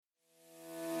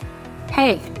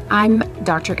Hey, I'm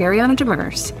Dr. Ariana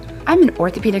Demers. I'm an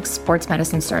orthopedic sports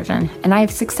medicine surgeon, and I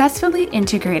have successfully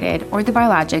integrated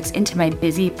orthobiologics into my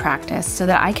busy practice so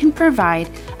that I can provide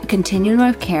a continuum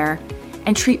of care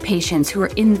and treat patients who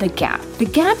are in the gap. The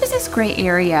gap is this gray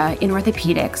area in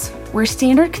orthopedics where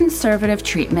standard conservative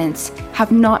treatments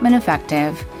have not been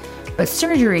effective, but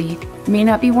surgery may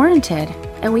not be warranted.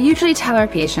 And we usually tell our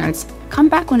patients, come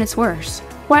back when it's worse.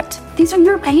 What? These are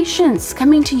your patients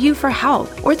coming to you for help.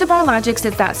 Orthobiologics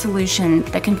is that solution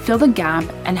that can fill the gap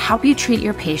and help you treat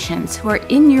your patients who are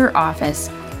in your office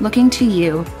looking to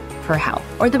you for help.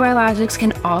 Orthobiologics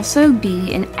can also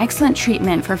be an excellent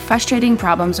treatment for frustrating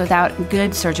problems without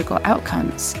good surgical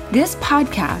outcomes. This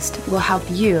podcast will help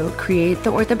you create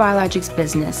the orthobiologics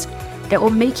business that will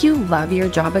make you love your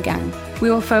job again. We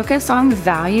will focus on the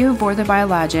value of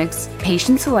orthobiologics,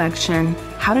 patient selection,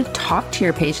 how to talk to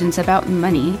your patients about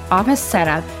money, office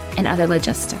setup, and other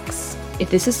logistics. If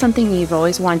this is something you've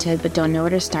always wanted but don't know where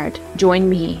to start, join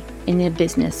me in the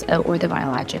Business of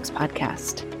Orthobiologics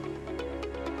podcast.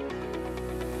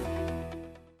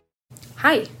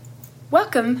 Hi,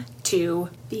 welcome to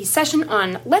the session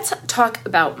on Let's Talk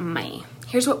About Money.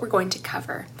 Here's what we're going to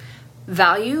cover: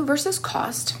 value versus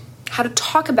cost, how to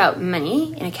talk about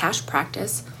money in a cash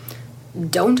practice,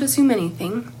 don't assume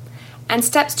anything, and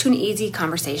steps to an easy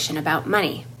conversation about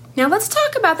money. Now let's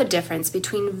talk about the difference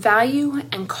between value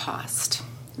and cost.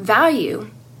 Value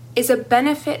is a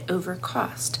benefit over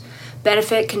cost.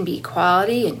 Benefit can be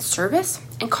quality and service,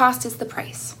 and cost is the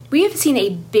price. We have seen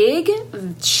a big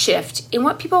shift in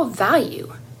what people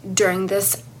value during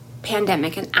this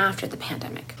pandemic and after the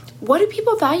pandemic. What do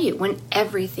people value when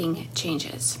everything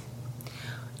changes?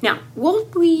 Now,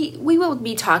 we will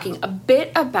be talking a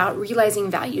bit about realizing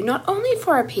value, not only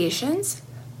for our patients,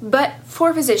 but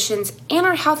for physicians and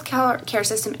our health care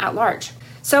system at large.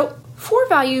 So, for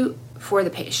value for the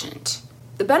patient,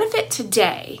 the benefit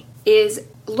today is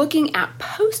looking at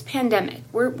post-pandemic.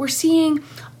 We're seeing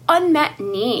unmet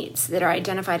needs that are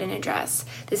identified and addressed.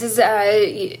 This is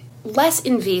less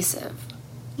invasive,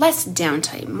 less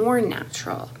downtime, more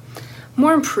natural,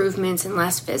 more improvements and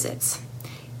less visits.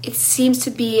 It seems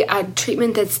to be a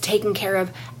treatment that's taken care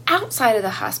of outside of the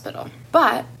hospital,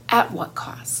 but at what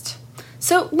cost?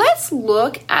 So let's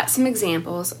look at some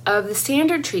examples of the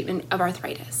standard treatment of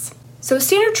arthritis. So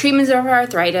standard treatments of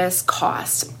arthritis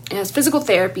cost, as physical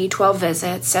therapy, 12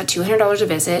 visits at $200 a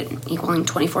visit, equaling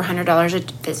 $2,400 a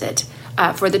visit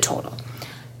for the total.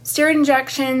 Steroid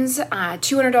injections,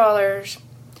 $200.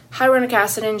 Hyaluronic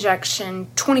acid injection,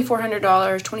 $2,400,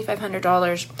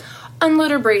 $2,500.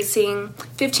 Unloader bracing,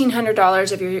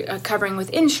 $1,500 if you're covering with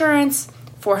insurance,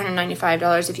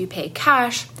 $495 if you pay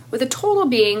cash, with a total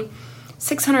being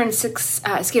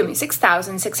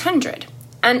 $6,600.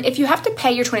 And if you have to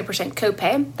pay your 20%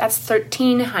 copay, that's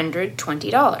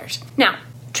 $1,320. Now,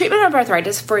 treatment of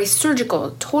arthritis for a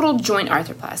surgical total joint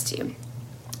arthroplasty.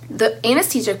 The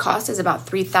anesthesia cost is about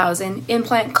 $3,000,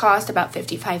 implant cost about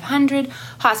 $5,500,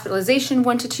 hospitalization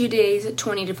 1 to 2 days,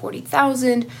 $20,000 to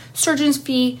 $40,000, surgeon's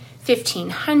fee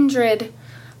 $1,500,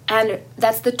 and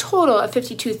that's the total of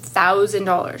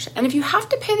 $52,000. And if you have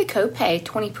to pay the copay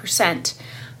 20%,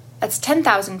 that's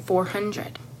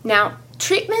 $10,400. Now,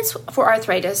 treatments for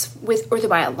arthritis with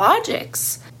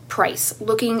orthobiologics price,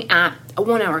 looking at a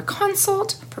 1-hour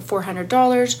consult for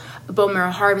 $400, a bone marrow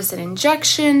harvest and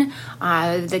injection.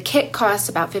 The kit costs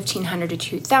about $1,500 to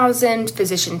 $2,000.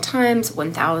 Physician times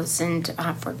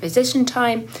 $1,000 for physician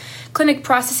time. Clinic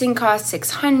processing costs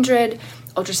 $600.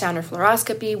 Ultrasound or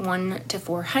fluoroscopy $100 to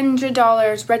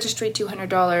 $400. Registry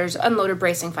 $200. Unloader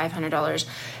bracing $500.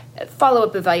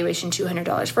 Follow-up evaluation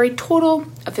 $200 for a total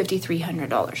of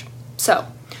 $5,300. So,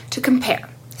 to compare,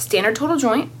 standard total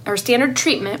joint or standard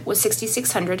treatment was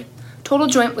 $6,600, total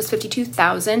joint was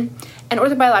 $52,000, and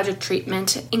orthobiologic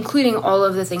treatment, including all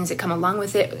of the things that come along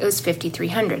with it, was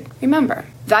 $5,300. Remember,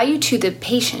 value to the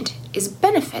patient is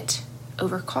benefit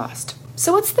over cost.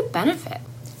 So what's the benefit?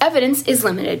 Evidence is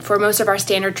limited for most of our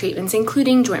standard treatments,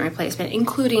 including joint replacement,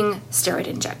 including steroid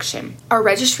injection. Our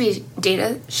registry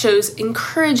data shows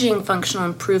encouraging functional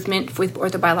improvement with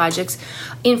orthobiologics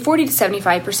in 40 to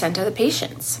 75% of the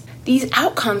patients. These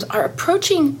outcomes are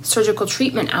approaching surgical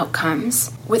treatment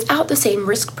outcomes without the same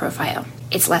risk profile.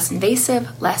 It's less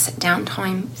invasive, less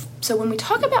downtime. So when we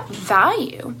talk about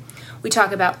value, we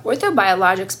talk about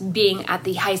orthobiologics being at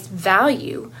the highest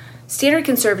value, standard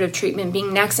conservative treatment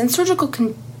being next, and surgical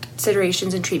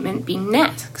considerations and treatment being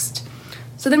next.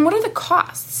 So then what are the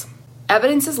costs?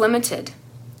 Evidence is limited.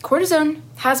 Cortisone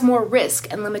has more risk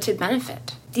and limited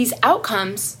benefit. These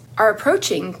outcomes are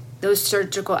approaching those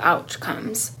surgical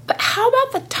outcomes. But how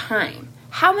about the time?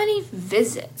 How many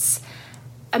visits?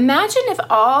 Imagine if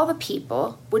all the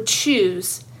people would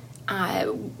choose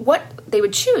what they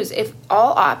would choose if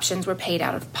all options were paid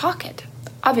out of pocket.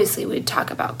 Obviously, we'd talk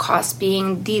about cost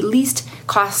being the least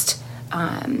cost,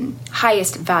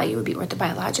 highest value would be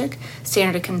orthobiologic,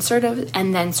 standard and conservative,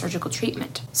 and then surgical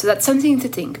treatment. So that's something to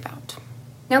think about.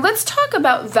 Now let's talk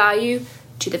about value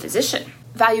to the physician.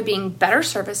 Value being better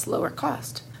service, lower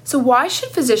cost. So why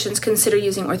should physicians consider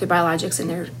using orthobiologics in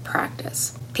their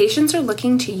practice? Patients are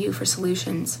looking to you for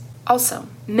solutions. Also,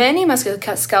 many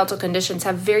musculoskeletal conditions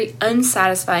have very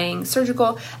unsatisfying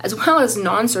surgical as well as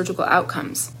non-surgical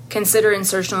outcomes. Consider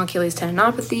insertional Achilles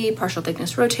tendinopathy, partial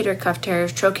thickness rotator cuff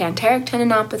tears, trochanteric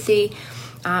tendinopathy.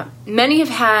 Many have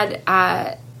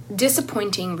had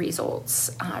disappointing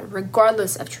results,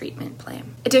 regardless of treatment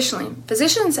plan. Additionally,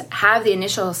 physicians have the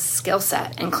initial skill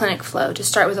set and clinic flow to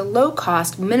start with a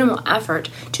low-cost, minimal effort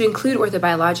to include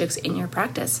orthobiologics in your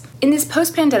practice. In this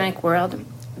post-pandemic world,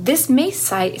 this may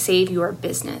save your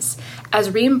business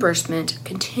as reimbursement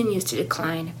continues to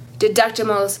decline,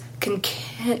 deductibles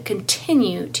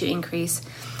continue to increase,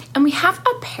 and we have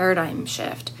a paradigm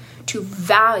shift to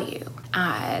value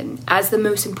as the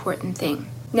most important thing.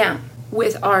 Now,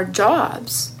 with our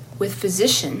jobs, with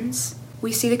physicians,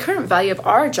 we see the current value of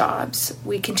our jobs.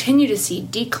 We continue to see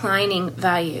declining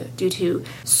value due to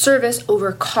service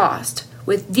over cost,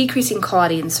 with decreasing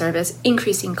quality and service,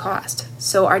 increasing cost.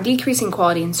 So our decreasing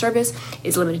quality and service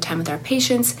is limited time with our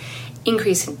patients,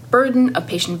 increasing burden of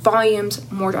patient volumes,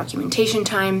 more documentation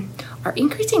time. Our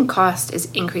increasing cost is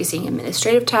increasing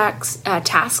administrative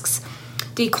tasks,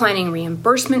 declining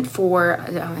reimbursement for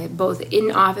both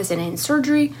in-office and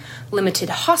in-surgery, limited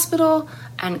hospital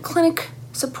and clinic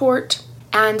support.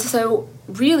 And so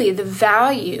really the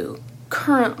value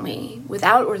currently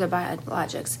without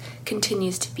orthobiologics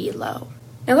continues to be low.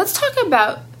 Now let's talk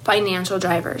about financial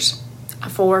drivers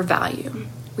for value.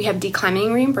 We have declining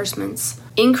reimbursements,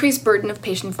 increased burden of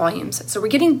patient volumes, so we're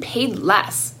getting paid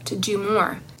less to do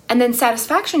more. And then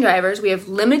satisfaction drivers, we have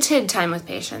limited time with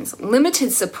patients,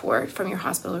 limited support from your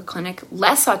hospital or clinic,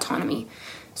 less autonomy.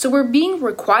 So we're being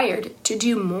required to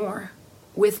do more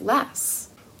with less.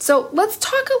 So let's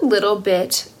talk a little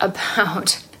bit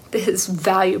about this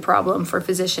value problem for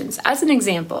physicians. As an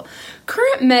example,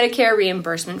 current Medicare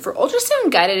reimbursement for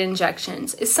ultrasound-guided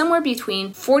injections is somewhere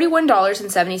between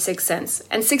 $41.76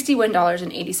 and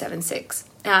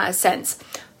 $61.87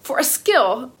 for a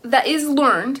skill that is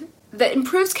learned that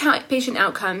improves patient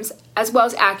outcomes as well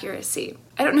as accuracy.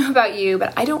 I don't know about you,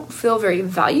 but I don't feel very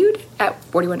valued at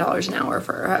 $41 an hour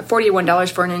for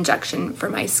 $41 for an injection for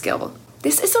my skill.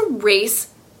 This is a race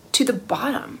to the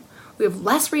bottom. We have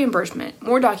less reimbursement,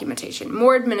 more documentation,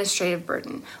 more administrative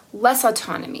burden, less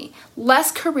autonomy,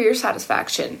 less career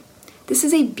satisfaction. This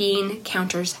is a bean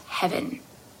counter's heaven.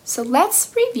 So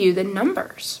let's review the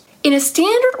numbers. In a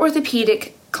standard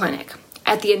orthopedic clinic,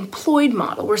 at the employed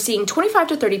model, we're seeing 25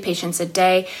 to 30 patients a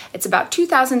day. It's about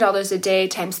 $2,000 a day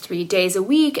times 3 days a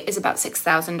week is about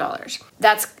 $6,000.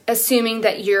 That's assuming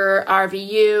that your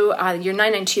RVU, your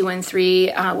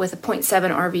 99213 with a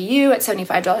 0.7 RVU at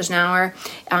 $75 an hour,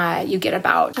 you get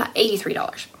about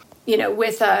 $83.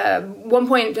 With a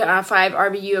 1.5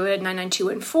 RVU at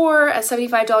 99214 at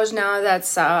 $75 an hour,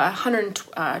 that's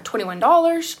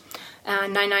 $121.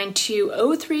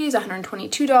 99203 is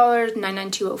 $122,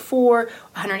 99204,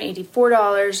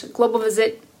 $184. Global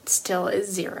visit still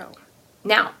is $0.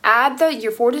 Now, add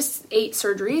your 4 to 8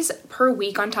 surgeries per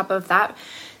week on top of that,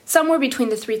 somewhere between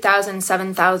the $3,000 and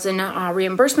 $7,000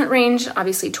 reimbursement range.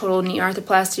 Obviously, total knee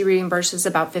arthroplasty reimburses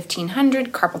about $1,500.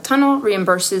 Carpal tunnel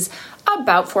reimburses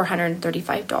about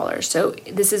 $435. So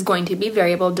this is going to be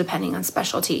variable depending on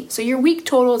specialty. So your week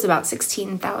total is about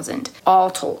 $16,000 all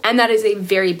told. And that is a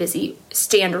very busy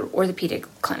standard orthopedic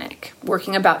clinic,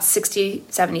 working about 60,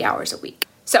 70 hours a week.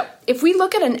 So if we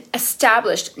look at an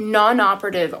established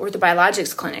non-operative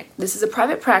orthobiologics clinic, this is a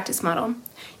private practice model.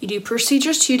 You do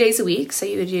procedures 2 days a week. So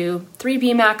you do 3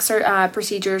 BMAC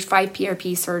procedures, 5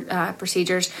 PRP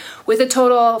procedures, with a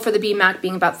total for the BMAC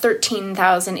being about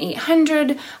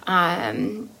 $13,800,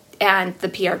 and the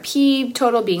PRP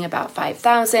total being about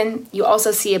 $5,000. You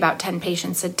also see about 10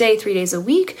 patients a day, 3 days a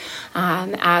week,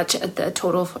 at the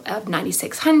total of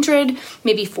 $9,600,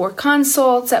 maybe 4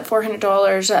 consults at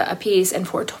 $400 a piece, and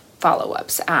 4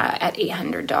 follow-ups at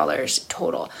 $800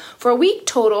 total, for a week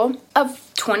total of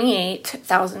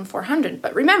 $28,400.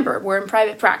 But remember, we're in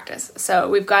private practice, so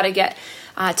we've got to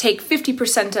take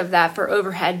 50% of that for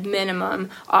overhead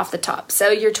minimum off the top. So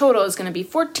your total is going to be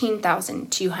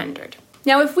 $14,200.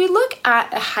 Now, if we look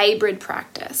at a hybrid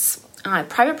practice,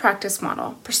 private practice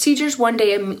model, procedures 1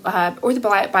 day,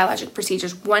 orthobiologic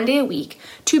procedures 1 day a week,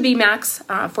 2 BMACs,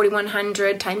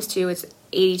 4,100 times 2 is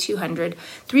 $8,200.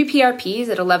 3 PRPs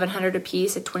at $1,100 a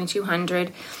piece at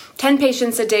 $2,200. 10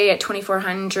 patients a day at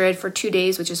 $2,400 for 2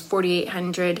 days, which is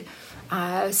 $4,800.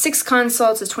 6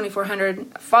 consults is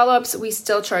 $2,400. Follow-ups, we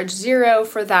still charge $0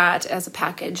 for that as a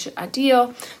package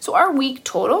deal. So our week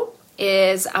total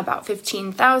is about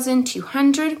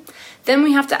 $15,200. Then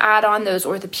we have to add on those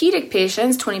orthopedic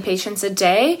patients, 20 patients a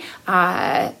day,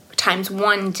 times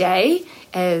 1 day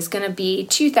is going to be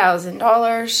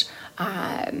 $2,000.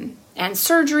 And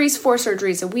surgeries, 4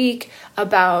 surgeries a week,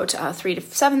 about $3,000 to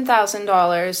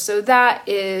 $7,000. So that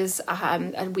is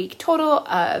a week total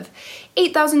of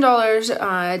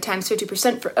 $8,000 times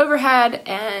 50% for overhead,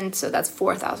 and so that's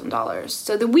 $4,000.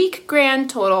 So the week grand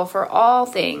total for all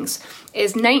things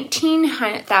is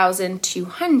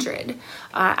 $19,200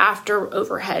 after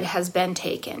overhead has been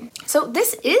taken. So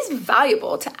this is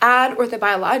valuable to add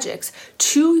orthobiologics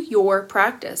to your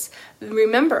practice.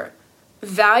 Remember,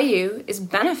 value is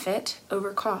benefit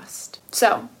over cost.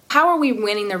 So, how are we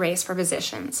winning the race for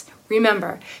physicians?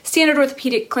 Remember, standard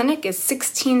orthopedic clinic is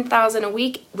 $16,000 a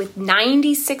week with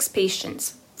 96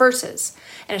 patients versus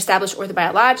an established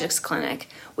orthobiologics clinic,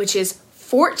 which is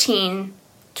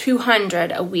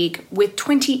 $14,200 a week with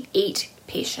 28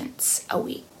 patients a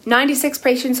week. 96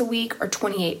 patients a week or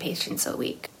 28 patients a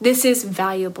week. This is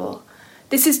valuable.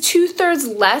 This is 2/3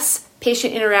 less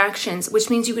patient interactions, which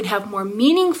means you can have more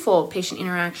meaningful patient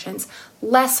interactions,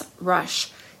 less rush,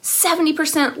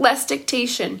 70% less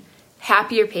dictation,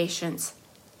 happier patients,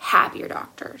 happier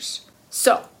doctors.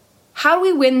 So, how do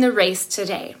we win the race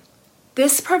today?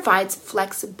 This provides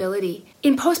flexibility.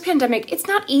 In post-pandemic, it's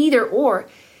not either or.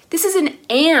 This is an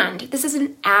and. This is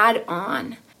an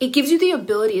add-on. It gives you the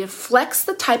ability to flex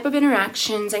the type of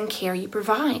interactions and care you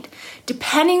provide,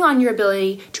 depending on your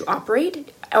ability to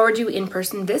operate or do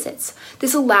in-person visits.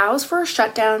 This allows for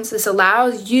shutdowns. This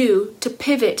allows you to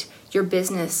pivot your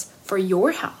business for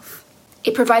your health.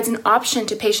 It provides an option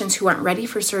to patients who aren't ready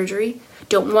for surgery,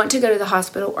 don't want to go to the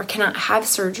hospital, or cannot have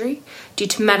surgery due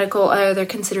to medical or other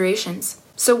considerations.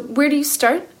 So where do you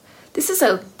start? This is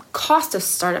a cost of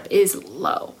startup is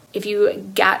low. If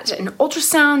you get an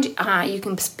ultrasound, you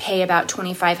can pay about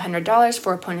 $2,500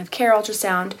 for a point of care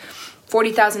ultrasound,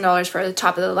 $40,000 for the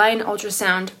top of the line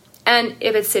ultrasound, and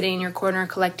if it's sitting in your corner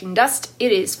collecting dust,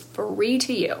 it is free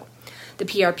to you. The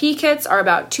PRP kits are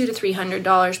about $200 to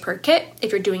 $300 per kit.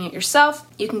 If you're doing it yourself,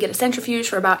 you can get a centrifuge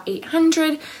for about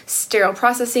 $800, sterile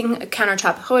processing, a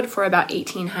countertop hood for about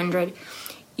 $1,800.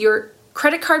 Your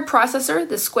credit card processor,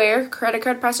 the Square credit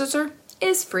card processor,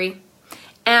 is free.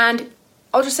 And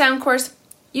ultrasound course,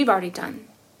 you've already done.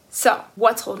 So,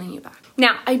 what's holding you back?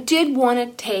 Now, I did want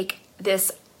to take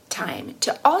this time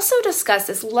to also discuss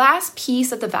this last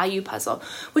piece of the value puzzle,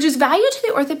 which is value to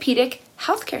the orthopedic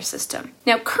healthcare system.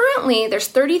 Now, currently, there's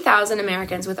 30,000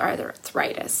 Americans with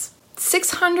arthritis,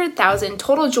 600,000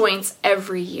 total joints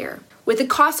every year, with the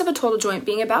cost of a total joint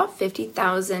being about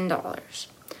 $50,000.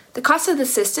 The cost of the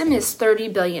system is $30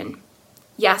 billion.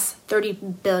 Yes, $30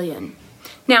 billion.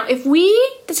 Now, if we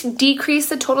decrease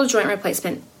the total joint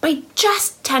replacement by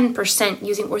just 10%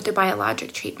 using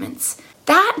orthobiologic treatments,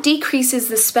 that decreases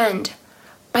the spend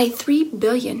by $3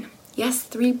 billion. Yes,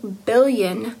 $3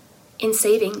 billion in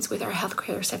savings with our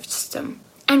healthcare system.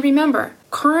 And remember,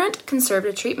 current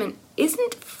conservative treatment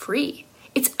isn't free.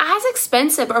 It's as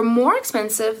expensive or more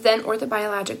expensive than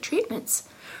orthobiologic treatments.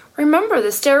 Remember, the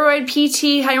steroid,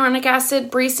 PT, hyaluronic acid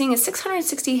bracing is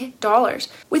 $660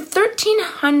 with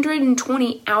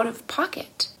 $1,320 out of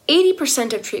pocket.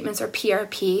 80% of treatments are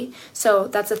PRP, so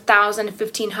that's $1,000 to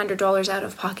 $1,500 out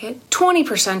of pocket.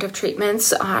 20% of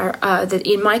treatments are that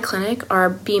in my clinic are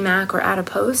BMAC or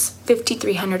adipose,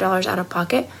 $5,300 out of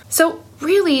pocket. So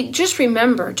really, just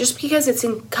remember, just because it's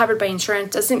covered by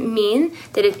insurance doesn't mean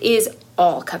that it is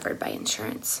all covered by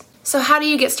insurance. So how do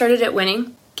you get started at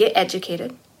winning? Get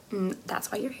educated. That's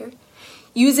why you're here.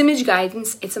 Use image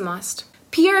guidance. It's a must.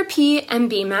 PRP and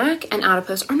BMAC and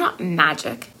adipose are not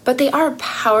magic, but they are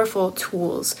powerful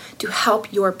tools to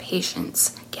help your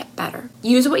patients get better.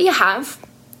 Use what you have.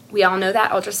 We all know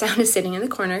that ultrasound is sitting in the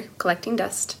corner collecting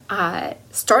dust.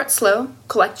 Start slow.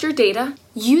 Collect your data.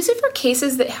 Use it for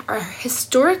cases that are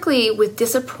historically with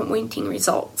disappointing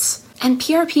results. And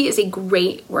PRP is a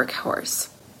great workhorse.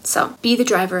 So be the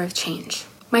driver of change.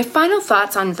 My final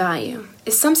thoughts on value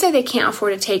is some say they can't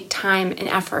afford to take time and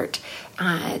effort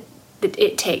that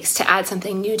it takes to add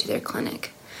something new to their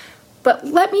clinic. But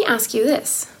let me ask you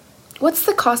this. What's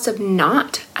the cost of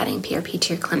not adding PRP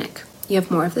to your clinic? You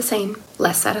have more of the same,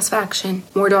 less satisfaction,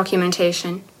 more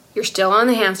documentation. You're still on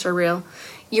the hamster wheel.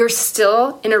 You're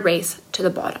still in a race to the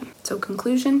bottom. So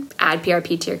conclusion, add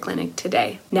PRP to your clinic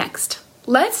today. Next,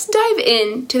 let's dive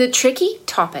into the tricky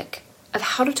topic of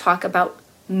how to talk about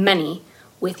money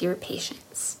with your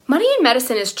patients. Money in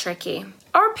medicine is tricky.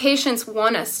 Our patients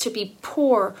want us to be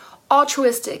poor,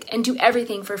 altruistic, and do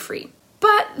everything for free.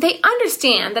 But they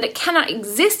understand that it cannot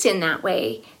exist in that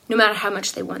way, no matter how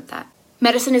much they want that.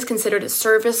 Medicine is considered a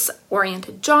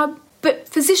service-oriented job, but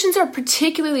physicians are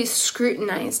particularly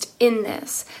scrutinized in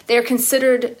this. They are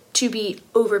considered to be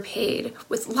overpaid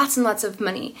with lots and lots of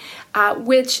money,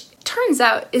 which turns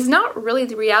out is not really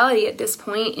the reality at this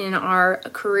point in our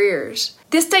careers.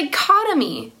 This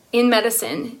dichotomy in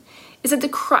medicine is at the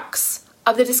crux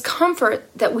of the discomfort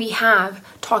that we have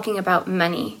talking about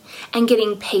money and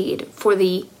getting paid for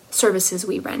the services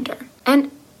we render.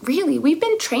 And really, we've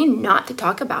been trained not to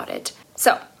talk about it.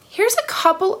 So, here's a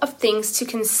couple of things to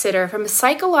consider from a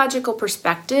psychological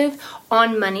perspective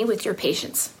on money with your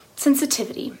patients.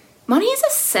 Sensitivity. Money is a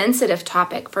sensitive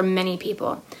topic for many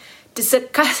people.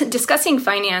 Discussing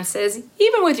finances,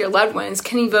 even with your loved ones,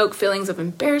 can evoke feelings of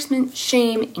embarrassment,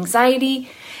 shame, anxiety,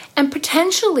 and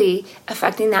potentially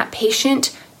affecting that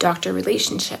patient-doctor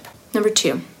relationship. Number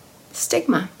 2,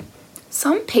 stigma.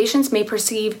 Some patients may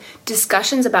perceive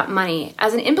discussions about money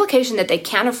as an implication that they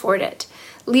can't afford it,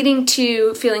 leading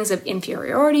to feelings of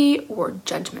inferiority or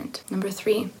judgment. Number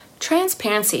 3,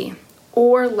 transparency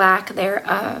or lack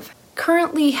thereof.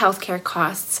 Currently, healthcare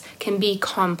costs can be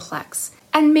complex,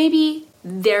 and maybe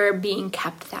they're being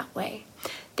kept that way.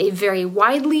 They vary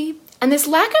widely, and this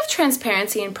lack of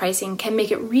transparency in pricing can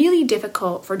make it really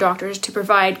difficult for doctors to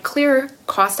provide clear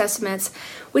cost estimates,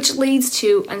 which leads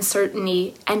to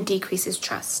uncertainty and decreases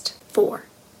trust. 4,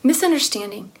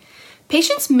 misunderstanding.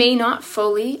 Patients may not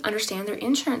fully understand their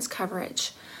insurance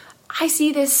coverage. I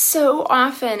see this so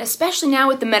often, especially now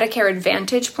with the Medicare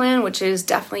Advantage plan, which is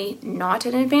definitely not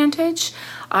an advantage.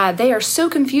 They are so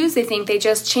confused. They think they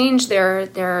just changed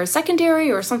their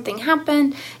secondary or something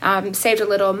happened, saved a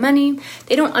little money.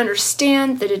 They don't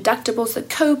understand the deductibles, the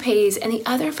co-pays, and the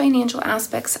other financial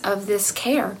aspects of this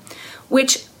care,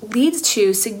 which leads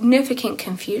to significant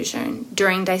confusion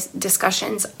during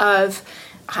discussions of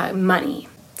money.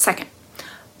 Second,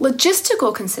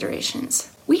 logistical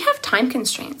considerations. We have time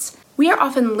constraints. We are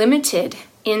often limited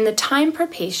in the time per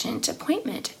patient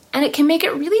appointment, and it can make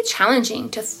it really challenging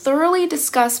to thoroughly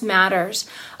discuss matters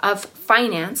of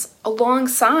finance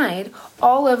alongside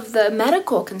all of the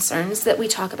medical concerns that we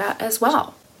talk about as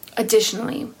well.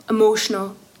 Additionally,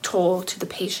 emotional toll to the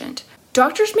patient.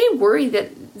 Doctors may worry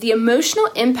that the emotional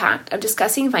impact of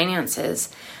discussing finances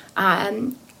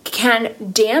can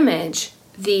damage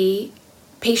the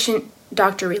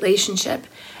patient-doctor relationship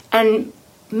and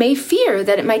may fear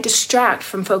that it might distract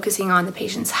from focusing on the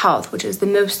patient's health, which is the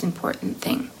most important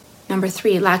thing. Number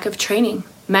 3, lack of training.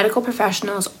 Medical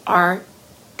professionals are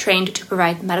trained to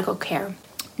provide medical care,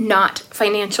 not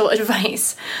financial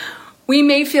advice. We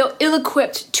may feel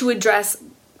ill-equipped to address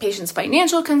patients'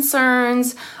 financial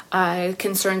concerns,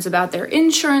 concerns about their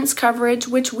insurance coverage,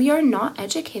 which we are not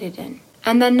educated in.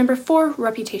 And then number 4,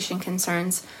 reputation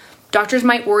concerns. Doctors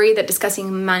might worry that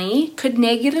discussing money could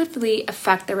negatively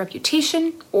affect their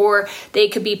reputation, or they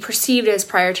could be perceived as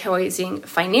prioritizing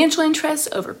financial interests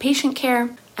over patient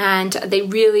care, and they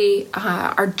really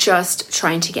are just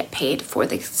trying to get paid for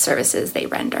the services they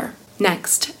render.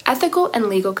 Next, ethical and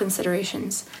legal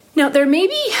considerations. Now, there may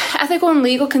be ethical and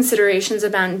legal considerations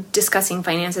about discussing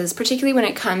finances, particularly when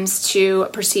it comes to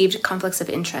perceived conflicts of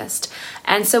interest.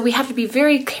 And so we have to be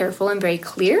very careful and very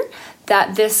clear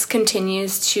that this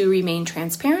continues to remain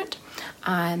transparent.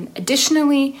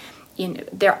 Additionally,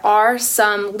 there are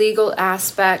some legal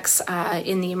aspects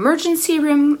in the emergency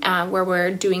room where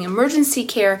we're doing emergency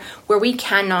care where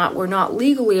we're not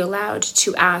legally allowed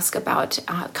to ask about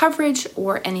coverage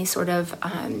or any sort of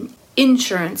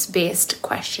insurance-based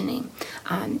questioning.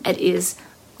 It is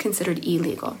considered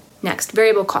illegal. Next,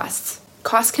 variable costs.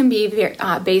 Costs can be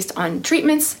based on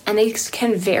treatments, and they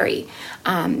can vary.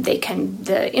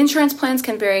 The insurance plans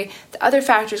can vary, the other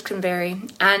factors can vary,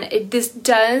 and this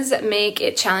does make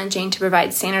it challenging to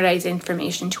provide standardized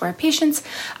information to our patients.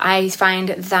 I find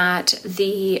that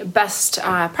the best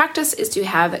practice is to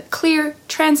have clear,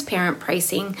 transparent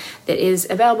pricing that is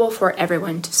available for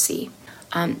everyone to see.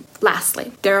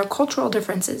 Lastly, there are cultural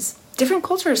differences. Different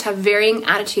cultures have varying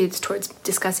attitudes towards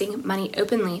discussing money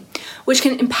openly, which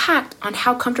can impact on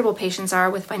how comfortable patients are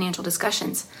with financial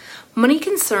discussions. Money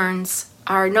concerns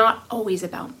are not always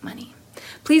about money.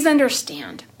 Please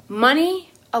understand,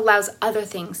 money allows other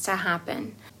things to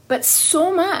happen, but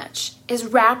so much is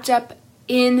wrapped up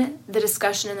in the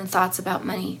discussion and the thoughts about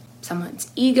money.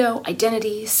 someone's ego,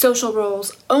 identity, social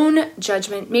roles, own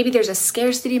judgment. Maybe there's a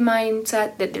scarcity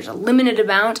mindset that there's a limited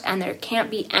amount and there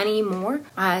can't be any more.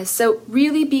 So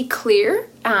really be clear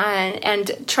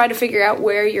and try to figure out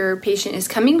where your patient is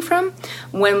coming from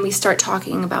when we start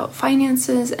talking about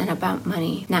finances and about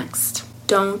money. Next,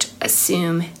 don't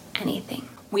assume anything.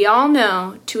 We all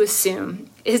know to assume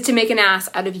is to make an ass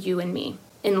out of you and me.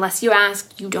 Unless you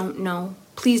ask, you don't know.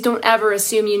 Please don't ever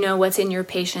assume you know what's in your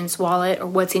patient's wallet or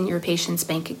what's in your patient's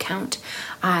bank account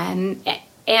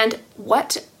and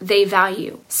what they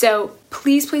value. So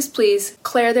please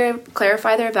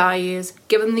clarify their values,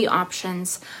 give them the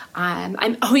options.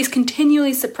 I'm always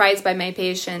continually surprised by my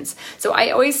patients. So I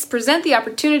always present the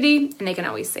opportunity and they can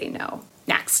always say no.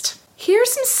 Next, here are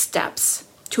some steps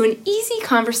to an easy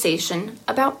conversation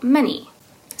about money.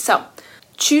 So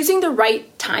choosing the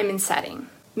right time and setting.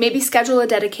 Maybe schedule a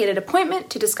dedicated appointment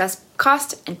to discuss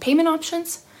cost and payment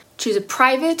options. Choose a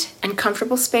private and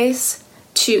comfortable space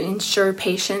to ensure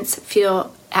patients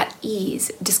feel at ease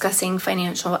discussing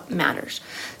financial matters.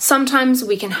 Sometimes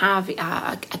we can have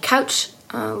a couch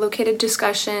located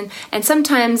discussion, and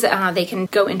sometimes they can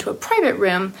go into a private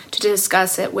room to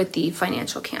discuss it with the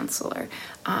financial counselor.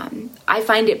 I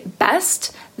find it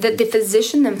best that the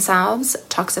physician themselves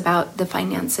talks about the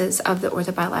finances of the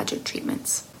orthobiologic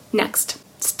treatments. Next,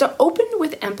 open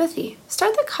with empathy.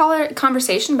 Start the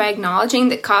conversation by acknowledging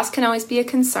that cost can always be a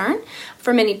concern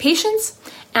for many patients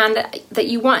and that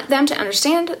you want them to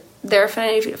understand their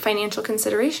financial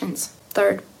considerations.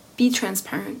 Third, be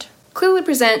transparent. Clearly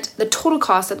present the total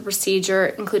cost of the procedure,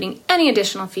 including any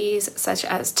additional fees such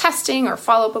as testing or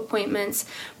follow-up appointments.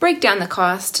 Break down the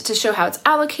cost to show how it's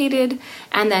allocated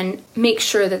and then make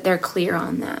sure that they're clear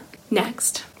on that.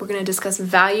 Next, we're going to discuss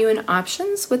value and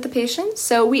options with the patient.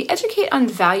 So we educate on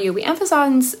value. We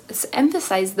emphasize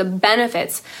the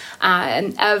benefits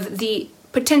of the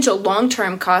potential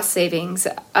long-term cost savings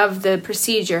of the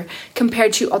procedure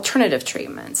compared to alternative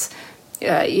treatments.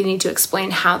 You need to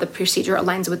explain how the procedure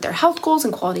aligns with their health goals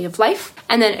and quality of life,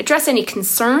 and then address any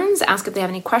concerns, ask if they have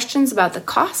any questions about the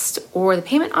cost or the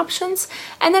payment options,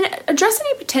 and then address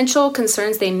any potential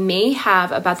concerns they may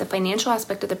have about the financial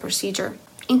aspect of the procedure,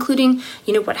 including,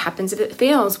 what happens if it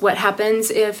fails? What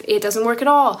happens if it doesn't work at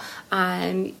all?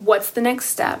 What's the next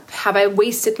step? Have I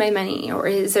wasted my money? Or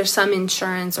is there some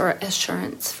insurance or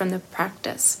assurance from the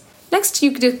practice? Next,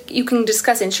 you can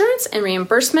discuss insurance and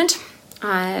reimbursement.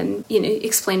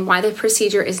 Explain why the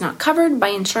procedure is not covered by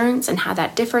insurance and how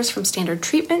that differs from standard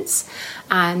treatments.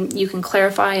 You can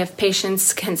clarify if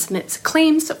patients can submit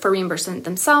claims for reimbursement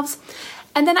themselves.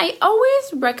 And then I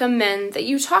always recommend that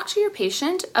you talk to your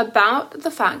patient about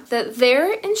the fact that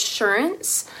their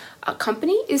insurance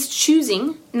company is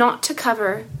choosing not to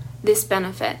cover this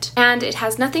benefit. And it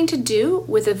has nothing to do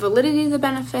with the validity of the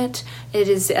benefit. It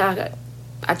is a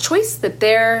choice that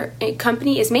their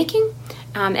company is making.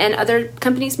 And other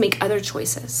companies make other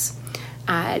choices.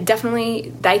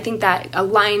 Definitely, I think that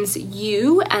aligns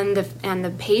you and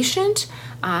the patient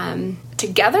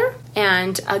together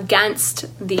and against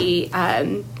the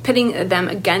pitting them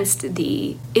against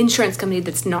the insurance company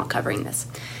that's not covering this.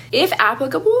 If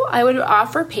applicable, I would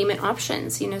offer payment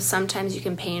options. Sometimes you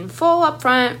can pay in full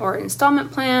upfront or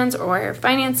installment plans or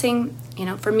financing.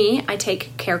 For me, I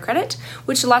take Care Credit,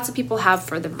 which lots of people have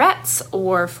for the vets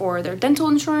or for their dental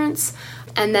insurance.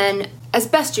 And then, as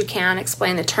best you can,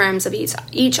 explain the terms of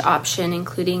each option,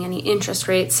 including any interest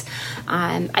rates.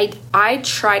 I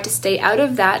try to stay out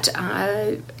of that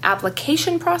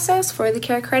application process for the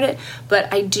Care Credit,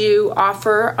 but I do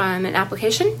offer an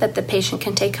application that the patient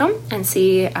can take home and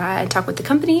see and talk with the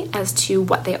company as to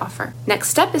what they offer. Next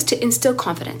step is to instill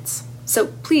confidence. So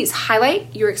please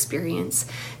highlight your experience.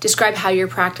 Describe how your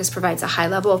practice provides a high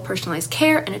level of personalized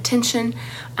care and attention,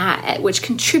 which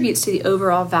contributes to the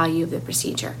overall value of the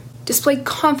procedure. Display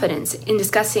confidence in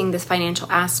discussing this financial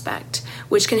aspect,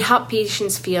 which can help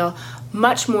patients feel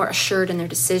much more assured in their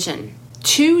decision.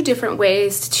 2 different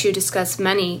ways to discuss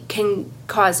money can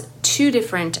cause 2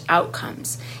 different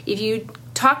outcomes. If you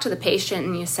talk to the patient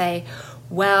and you say,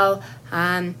 so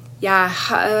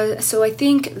I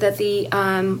think that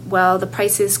the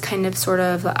price is kind of sort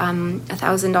of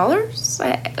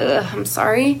 $1,000. I'm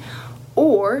sorry.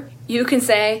 Or you can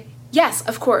say, yes,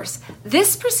 of course,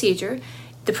 this procedure,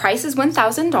 the price is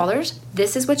 $1,000.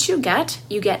 This is what you get.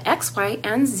 You get X, Y,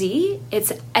 and Z.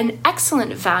 It's an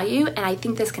excellent value, and I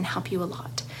think this can help you a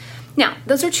lot. Now,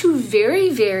 those are 2 very,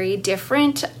 very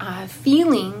different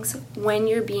feelings when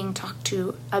you're being talked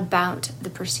to about the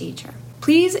procedure.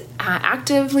 Please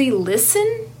actively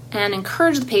listen and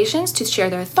encourage the patients to share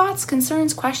their thoughts,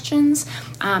 concerns, questions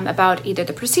about either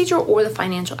the procedure or the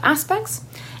financial aspects.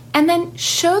 And then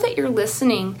show that you're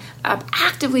listening,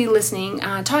 actively listening,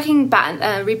 talking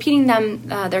back, repeating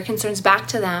their concerns back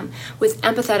to them with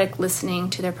empathetic listening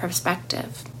to their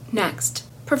perspective. Next,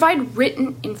 provide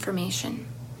written information.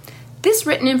 This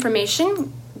written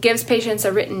information gives patients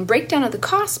a written breakdown of the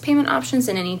costs, payment options,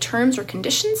 and any terms or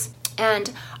conditions.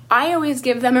 And I always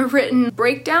give them a written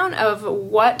breakdown of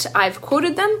what I've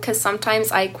quoted them, because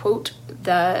sometimes I quote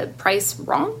the price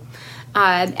wrong.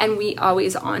 And we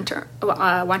always want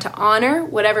to honor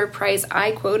whatever price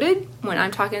I quoted when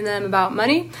I'm talking to them about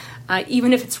money,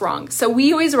 even if it's wrong. So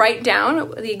we always write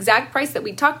down the exact price that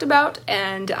we talked about,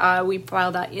 and we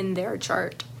file that in their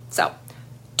chart. So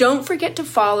don't forget to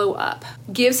follow up.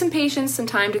 Give some patients some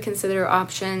time to consider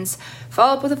options.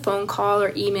 Follow up with a phone call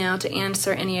or email to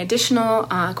answer any additional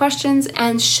questions,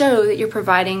 and show that you're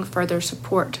providing further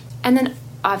support. And then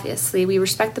obviously, we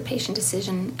respect the patient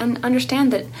decision and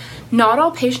understand that not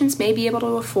all patients may be able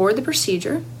to afford the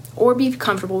procedure or be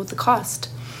comfortable with the cost.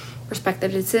 Respect their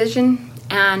decision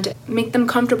and make them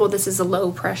comfortable this is a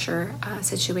low-pressure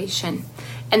situation.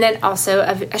 And then also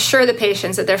assure the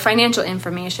patients that their financial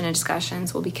information and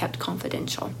discussions will be kept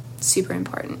confidential. Super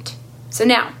important. So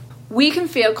now, we can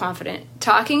feel confident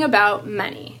talking about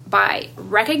money by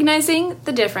recognizing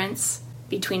the difference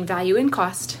between value and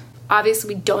cost.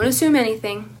 Obviously, we don't assume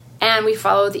anything, and we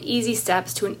follow the easy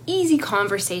steps to an easy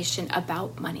conversation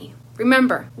about money.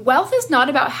 Remember, wealth is not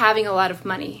about having a lot of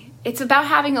money. It's about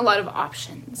having a lot of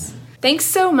options. Thanks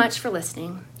so much for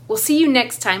listening. We'll see you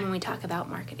next time when we talk about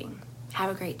marketing. Have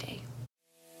a great day.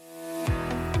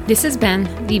 This has been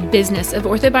the Business of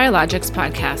Orthobiologics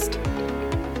podcast.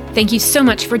 Thank you so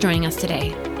much for joining us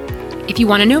today. If you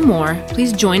want to know more,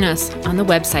 please join us on the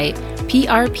website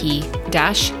prp-now.com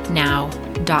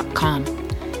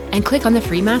and click on the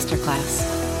free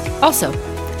masterclass. Also,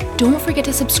 don't forget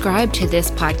to subscribe to this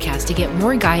podcast to get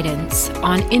more guidance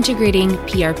on integrating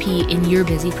PRP in your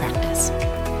busy practice.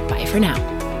 Bye for now.